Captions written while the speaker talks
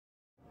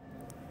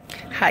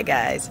Hi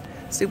guys,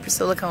 Super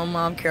Silicone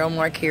Mom Carol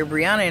Mark here.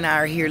 Brianna and I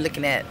are here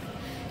looking at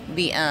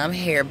the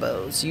hair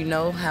bows. You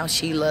know how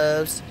she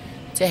loves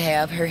to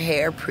have her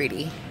hair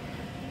pretty.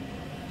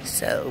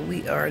 So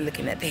we are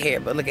looking at the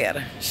hair bow. Look at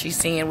her. She's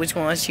seeing which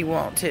one she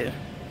wants to.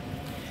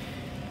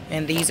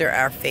 And these are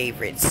our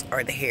favorites,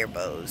 are the hair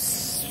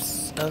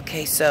bows.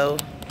 Okay, so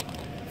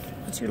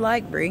what you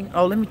like, Bri?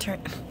 Oh, let me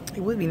turn. It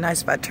would be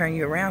nice if I turn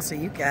you around so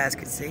you guys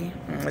could see.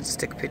 I just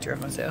took a picture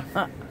of myself.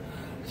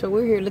 So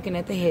we're here looking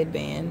at the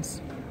headbands.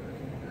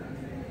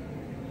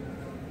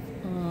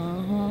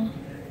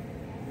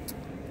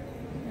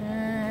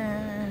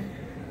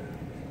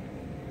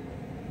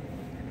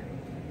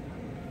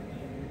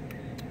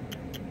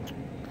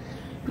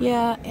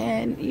 Yeah,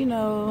 and you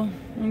know,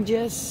 I'm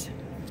just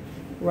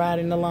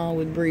riding along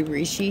with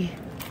Bri. She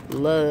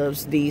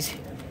loves these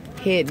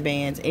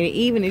headbands, and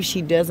even if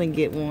she doesn't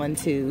get one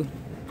to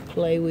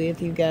play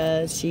with, you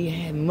guys,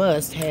 she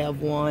must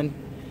have one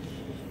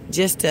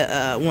just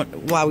to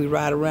while we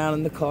ride around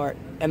in the cart.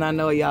 And I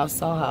know y'all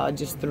saw how I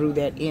just threw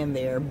that in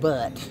there,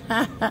 but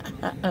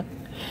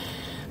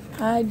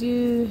I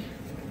do.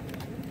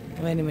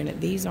 Wait a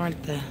minute, these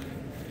aren't the.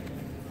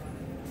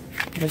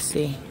 Let's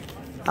see.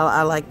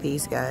 I like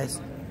these guys.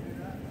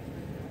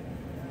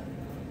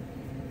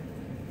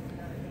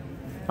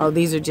 Oh,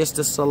 these are just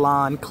the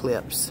salon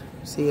clips.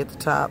 See at the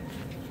top?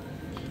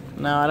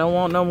 No, I don't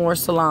want no more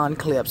salon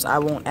clips. I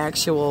want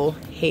actual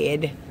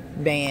head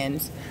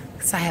bands.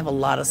 Because I have a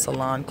lot of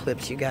salon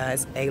clips, you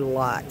guys. A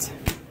lot.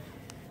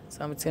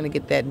 So I'm just going to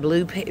get that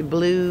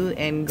blue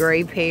and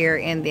gray pair,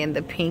 and then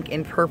the pink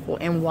and purple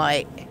and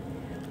white.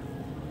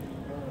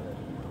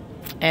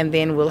 And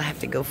then we'll have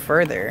to go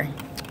further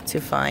to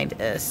find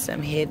us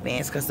some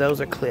headbands, because those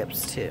are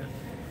clips too.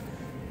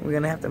 We're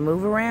gonna have to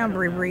move around,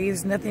 Bri.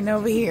 There's nothing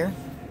over here.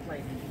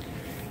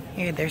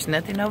 Here, there's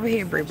nothing over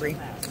here, Bri.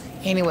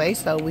 Anyway,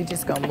 so we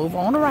just gonna move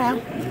on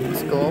around.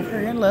 Let's go over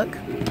here and look.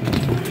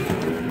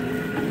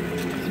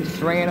 I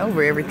just ran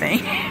over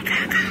everything.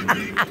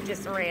 I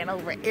just ran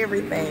over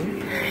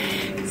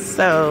everything.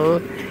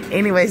 So,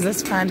 anyways,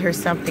 let's find her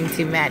something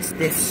to match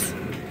this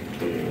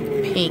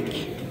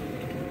pink.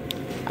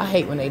 I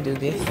hate when they do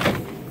this.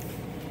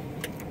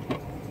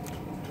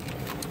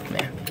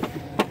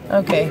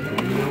 Okay.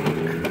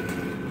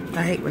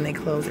 I hate when they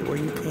close it where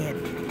you can't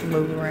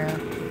move around.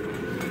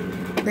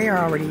 They are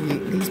already,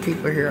 these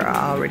people here are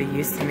already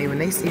used to me. When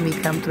they see me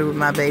come through with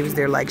my babies,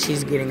 they're like,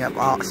 she's buying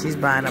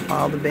up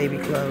all the baby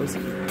clothes.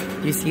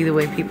 You see the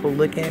way people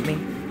look at me?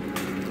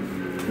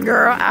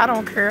 Girl, I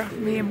don't care.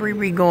 Me and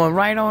Bri going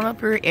right on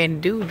up here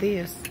and do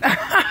this.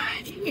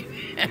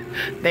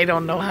 They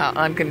don't know how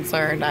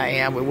unconcerned I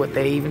am with what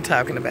they even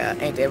talking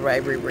about. Ain't that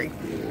right, Bri?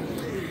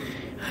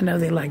 I know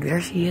they're like,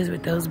 there she is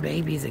with those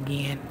babies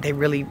again. They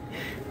really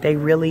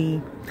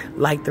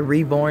like the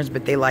reborns,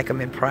 but they like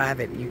them in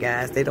private, you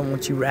guys. They don't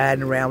want you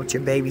riding around with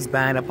your babies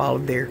buying up all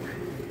of their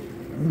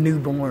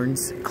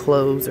newborns'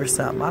 clothes or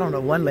something. I don't know,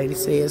 one lady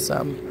said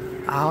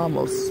something. I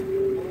almost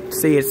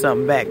said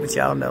something back, but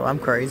y'all know I'm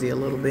crazy a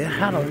little bit.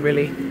 I don't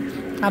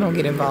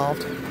get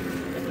involved.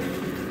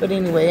 But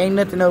anyway, ain't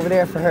nothing over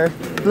there for her.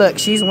 Look,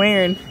 she's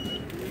wearing,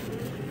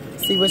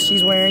 see what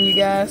she's wearing, you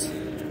guys?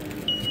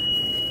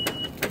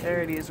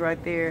 There it is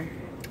right there.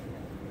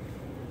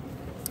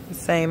 The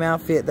same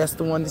outfit. That's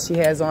the one that she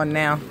has on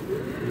now.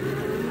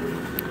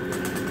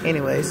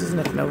 Anyways, there's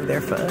nothing over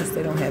there for us.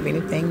 They don't have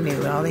anything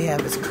new. All they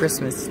have is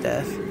Christmas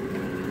stuff.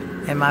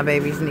 And my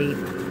babies need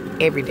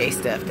everyday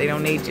stuff. They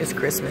don't need just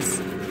Christmas.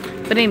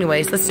 But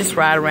anyways, let's just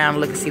ride around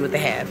and look and see what they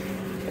have.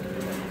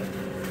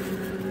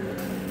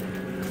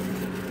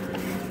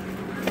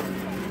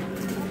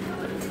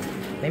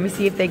 Let me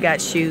see if they got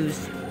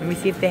shoes. Let me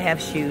see if they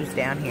have shoes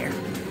down here.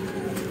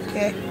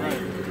 Okay.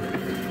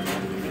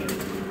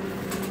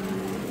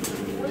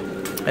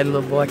 That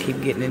little boy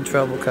keep getting in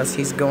trouble because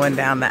he's going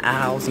down the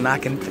aisles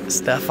knocking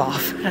stuff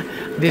off.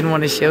 Didn't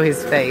want to show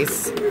his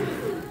face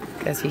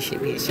because he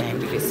should be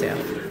ashamed of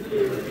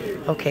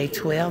himself. Okay,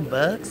 12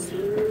 bucks.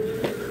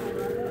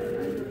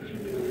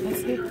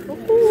 That's it.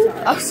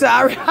 Oh,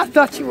 sorry. I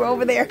thought you were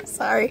over there.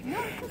 Sorry.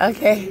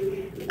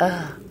 Okay.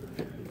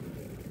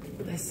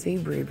 Let's see,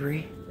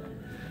 Bri.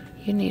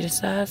 You need a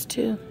size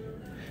 2.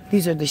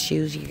 These are the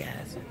shoes, you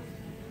guys.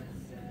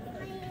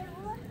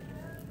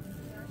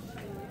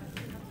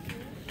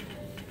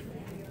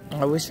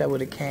 I wish I would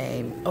have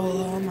came.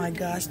 Oh my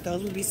gosh,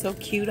 those would be so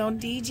cute on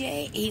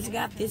DJ. He's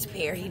got this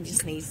pair. He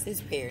just needs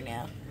this pair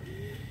now.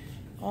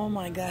 Oh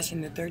my gosh,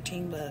 and they're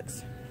 13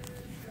 bucks.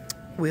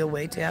 We'll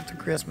wait till after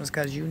Christmas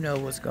because you know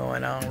what's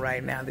going on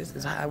right now. This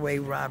is highway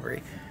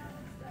robbery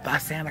by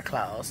Santa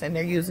Claus. And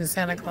they're using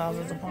Santa Claus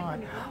as a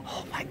pawn.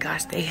 Oh my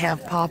gosh, they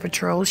have Paw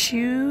Patrol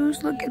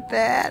shoes. Look at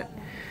that.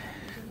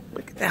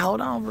 Look at that.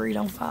 Hold on, Bri,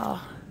 don't fall.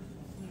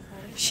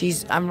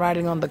 I'm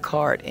riding on the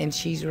cart and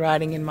she's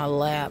riding in my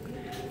lap.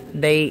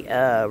 They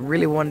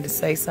really wanted to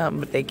say something,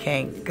 but they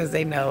can't because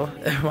they know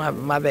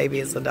my baby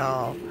is a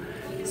doll.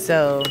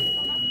 So,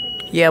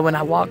 yeah, when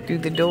I walked through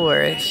the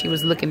door, she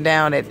was looking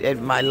down at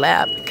my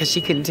lap because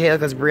she couldn't tell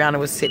because Brianna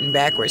was sitting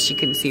backwards. She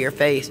couldn't see her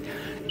face.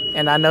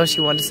 And I know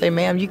she wanted to say,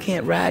 ma'am, you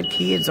can't ride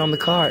kids on the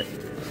cart.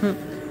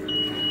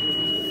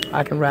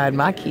 I can ride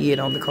my kid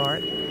on the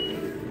cart.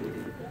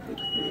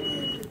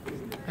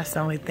 That's the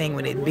only thing.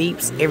 When it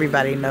beeps,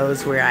 everybody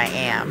knows where I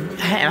am.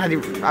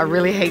 And I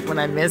really hate when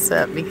I mess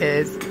up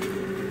because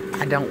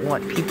I don't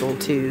want people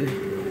to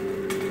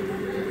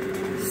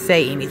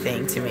say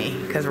anything to me.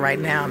 Because right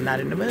now I'm not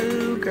in the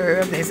mood,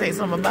 girl. If they say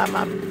something about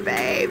my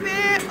baby,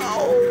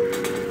 oh.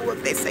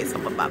 If they say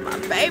something about my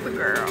baby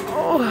girl,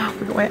 oh,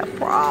 we're gonna have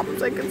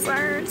problems and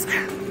concerns.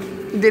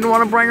 Didn't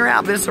want to bring her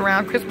out, but it's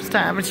around Christmas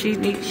time, and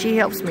she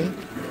helps me.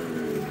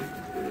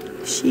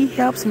 She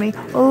helps me.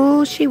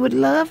 Oh, she would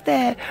love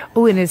that.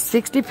 Oh, and it's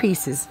 60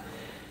 pieces.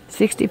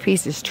 60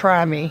 pieces.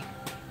 Try me.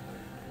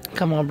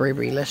 Come on, Bree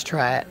Bree, let's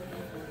try it.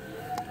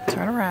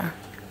 Turn around.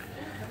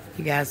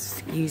 You guys,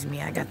 excuse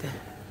me. I got to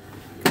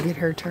get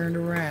her turned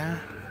around.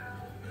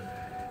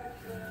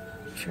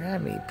 Try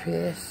me,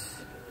 piss.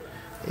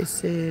 It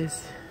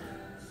says,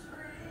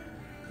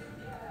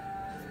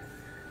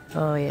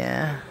 oh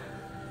yeah.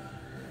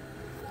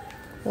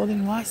 Well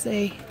then why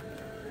say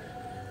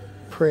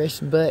press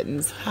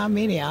buttons? How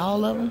many?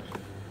 All of them?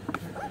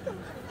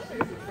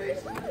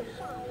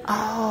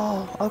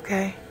 Oh,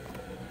 okay.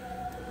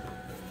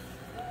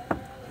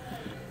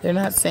 They're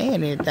not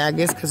saying it, I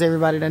guess, because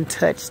everybody done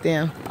touched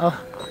them. Oh.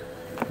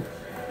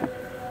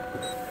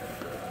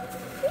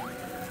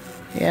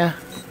 Yeah.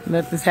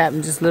 Nothing's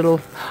happened, just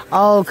little,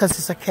 oh, because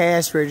it's a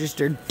cash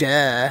register,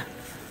 duh.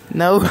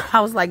 No,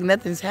 I was like,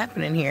 nothing's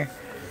happening here.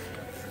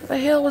 What the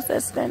hell was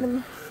that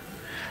standing?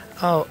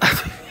 Oh,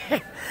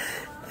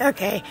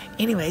 okay.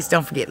 Anyways,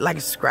 don't forget, like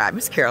and subscribe.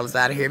 Miss Carol is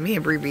out of here. Me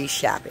and Bree Bree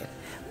shopping.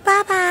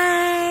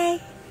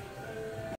 Bye-bye.